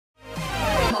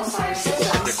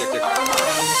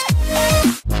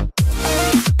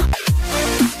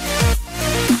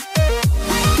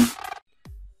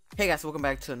Hey guys, welcome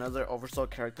back to another Oversoul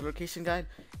character location guide,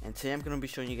 and today I'm going to be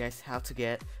showing you guys how to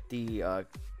get the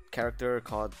character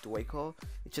called DWAKEL.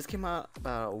 It just came out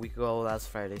about a week ago, last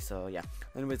Friday, so yeah.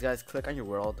 Anyways guys, click on your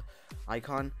world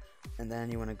icon, and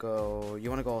then you want to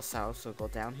go south, so go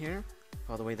down here,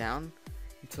 all the way down,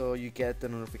 until you get the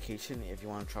notification if you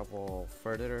want to travel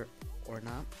further or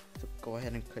not. So go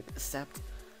ahead and click accept.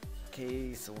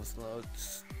 Okay, so once it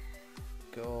loads,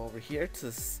 go over here to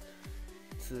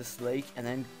this lake, and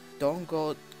then don't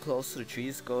go close to the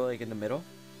trees, go like in the middle.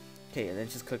 Okay, and then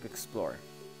just click explore.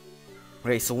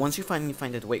 Okay, so once you finally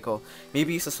find the DWAKEL,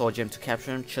 maybe use a soul gem to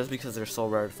capture them just because they're so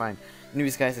rare to find.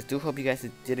 Anyways guys, I do hope you guys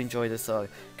did enjoy this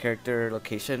character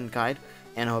location guide,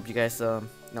 and I hope you guys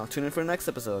tune in for the next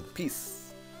episode. Peace.